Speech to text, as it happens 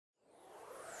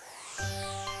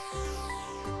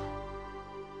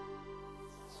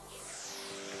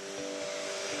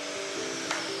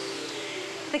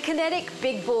Cinetic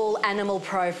Big Ball Animal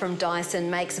Pro from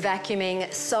Dyson makes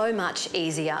vacuuming so much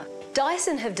easier.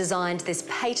 Dyson have designed this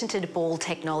patented ball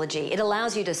technology. It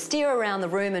allows you to steer around the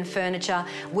room and furniture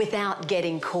without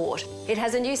getting caught. It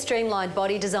has a new streamlined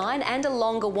body design and a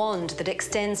longer wand that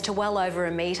extends to well over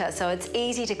 1 metre, so it's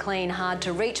easy to clean hard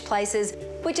to reach places,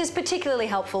 which is particularly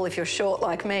helpful if you're short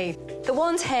like me. The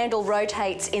wand's handle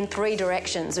rotates in 3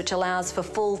 directions, which allows for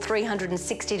full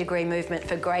 360-degree movement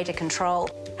for greater control.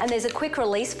 And there's a quick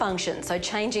release function, so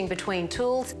changing between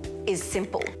tools is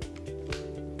simple.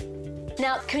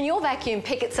 Now, can your vacuum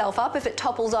pick itself up if it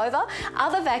topples over?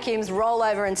 Other vacuums roll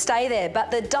over and stay there,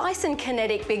 but the Dyson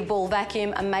Cinetic Big Ball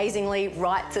vacuum amazingly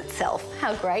rights itself.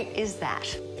 How great is that?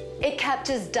 It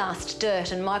captures dust,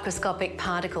 dirt and microscopic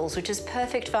particles, which is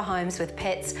perfect for homes with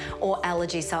pets or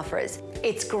allergy sufferers.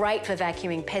 It's great for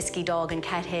vacuuming pesky dog and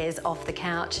cat hairs off the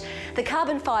couch. The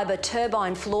carbon fibre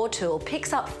turbine floor tool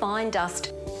picks up fine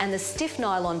dust, and the stiff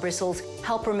nylon bristles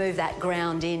help remove that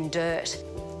ground-in dirt.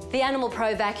 The Animal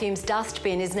Pro Vacuum's dust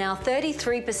bin is now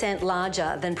 33%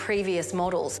 larger than previous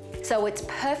models, so it's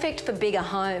perfect for bigger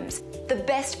homes. The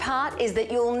best part is that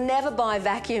you'll never buy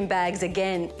vacuum bags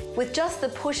again. With just the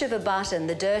push of a button,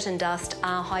 the dirt and dust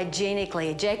are hygienically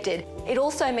ejected. It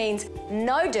also means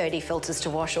no dirty filters to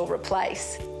wash or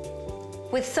replace.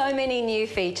 With so many new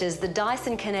features, the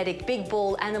Dyson Cinetic Big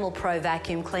Ball Animal Pro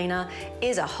Vacuum Cleaner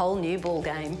is a whole new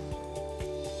ballgame.